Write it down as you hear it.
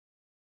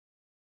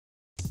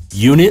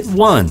Unit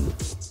 1,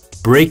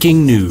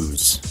 Breaking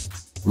News.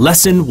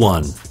 Lesson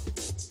 1.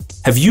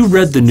 Have you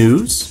read the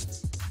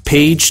news?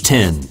 Page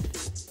 10.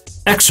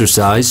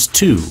 Exercise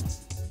 2.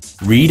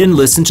 Read and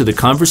listen to the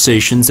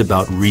conversations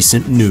about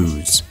recent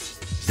news.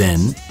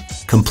 Then,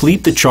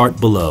 complete the chart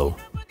below.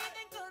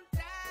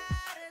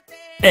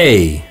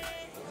 A.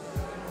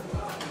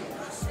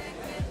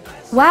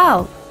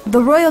 Wow,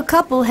 the royal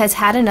couple has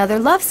had another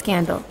love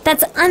scandal.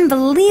 That's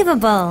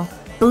unbelievable.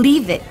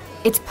 Believe it,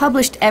 it's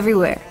published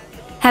everywhere.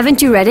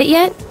 Haven't you read it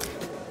yet?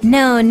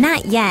 No,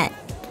 not yet.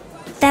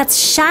 That's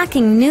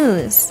shocking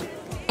news.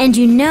 And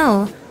you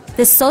know,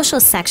 the social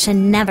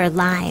section never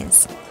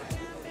lies.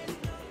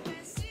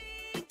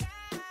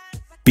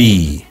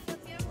 B.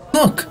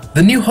 Look,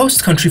 the new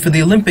host country for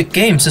the Olympic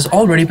Games has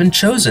already been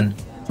chosen.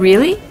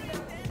 Really?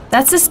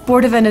 That's the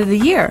sport event of the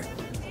year.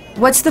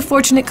 What's the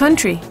fortunate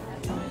country?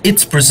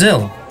 It's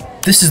Brazil.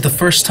 This is the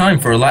first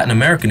time for a Latin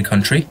American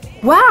country.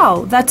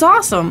 Wow, that's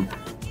awesome.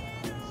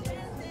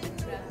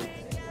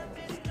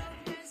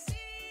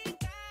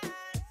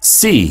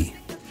 C.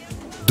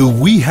 Do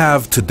we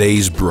have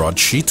today's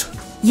broadsheet?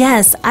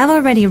 Yes, I've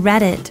already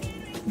read it.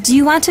 Do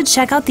you want to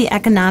check out the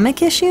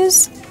economic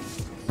issues?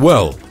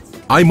 Well,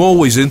 I'm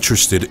always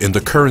interested in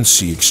the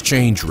currency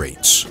exchange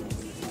rates.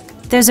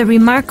 There's a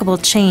remarkable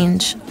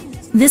change.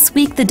 This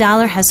week the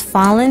dollar has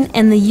fallen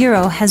and the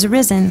euro has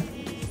risen.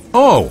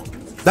 Oh,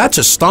 that's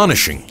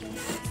astonishing.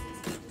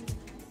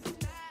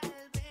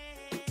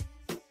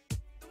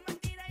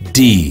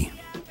 D.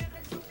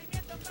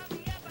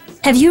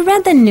 Have you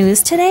read the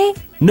news today?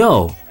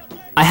 No,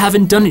 I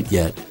haven't done it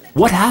yet.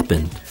 What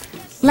happened?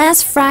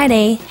 Last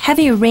Friday,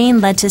 heavy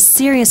rain led to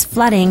serious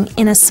flooding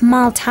in a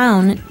small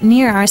town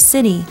near our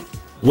city.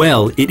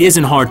 Well, it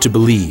isn't hard to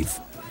believe.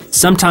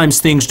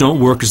 Sometimes things don't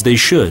work as they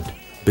should.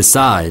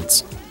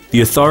 Besides,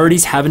 the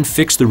authorities haven't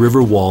fixed the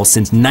river wall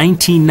since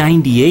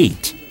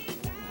 1998.